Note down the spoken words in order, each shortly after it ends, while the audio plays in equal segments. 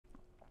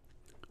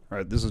All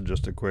right, this is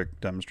just a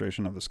quick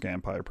demonstration of the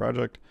ScanPi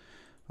project.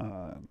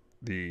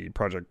 The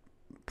project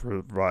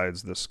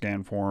provides the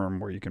scan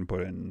form where you can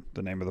put in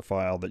the name of the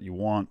file that you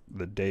want,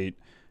 the date,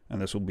 and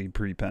this will be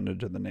pre-appended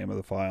to the name of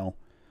the file.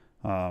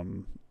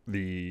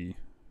 The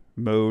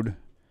mode,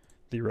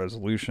 the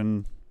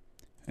resolution,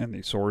 and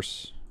the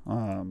source.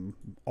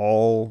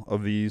 All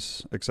of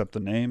these, except the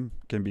name,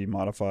 can be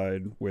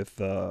modified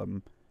with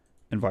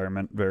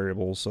environment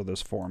variables, so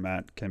this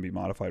format can be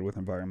modified with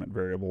environment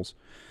variables.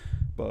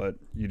 But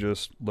you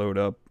just load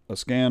up a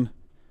scan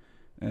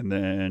and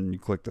then you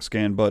click the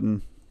scan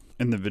button.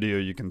 In the video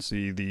you can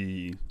see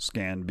the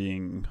scan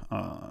being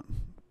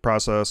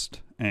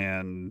processed,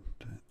 and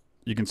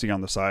you can see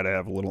on the side I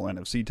have a little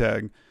NFC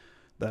tag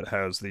that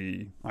has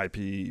the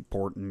IP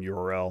port and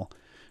URL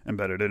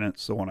embedded in it.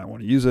 So when I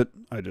want to use it,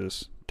 I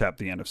just tap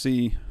the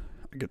NFC,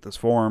 I get this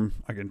form,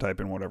 I can type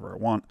in whatever I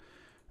want,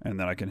 and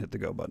then I can hit the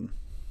go button.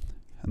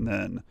 And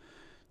then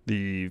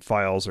the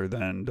files are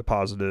then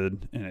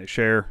deposited in a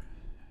share,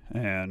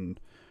 and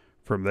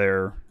from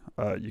there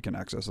you can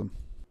access them.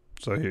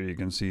 So here you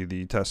can see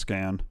the test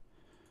scan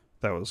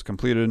that was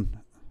completed.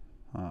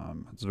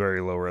 It's very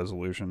low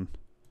resolution,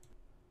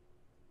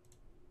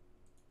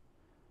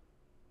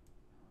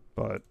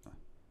 but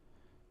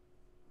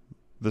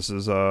this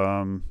is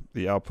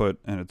the output,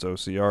 and it's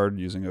OCR'd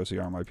using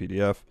OCR my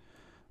PDF.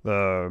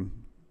 The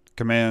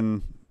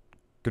command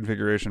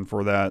configuration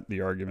for that,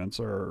 the arguments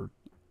are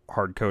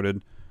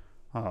hard-coded.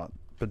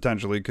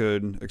 Potentially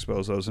could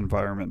expose those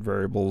environment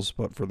variables,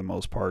 but for the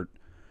most part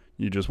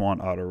you just want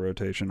auto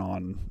rotation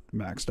on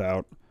maxed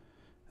out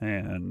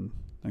and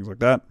things like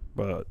that.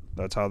 But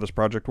that's how this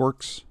project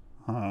works.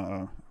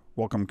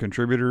 Welcome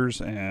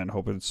contributors, and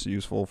hope it's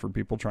useful for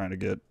people trying to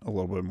get a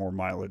little bit more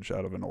mileage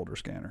out of an older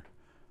scanner.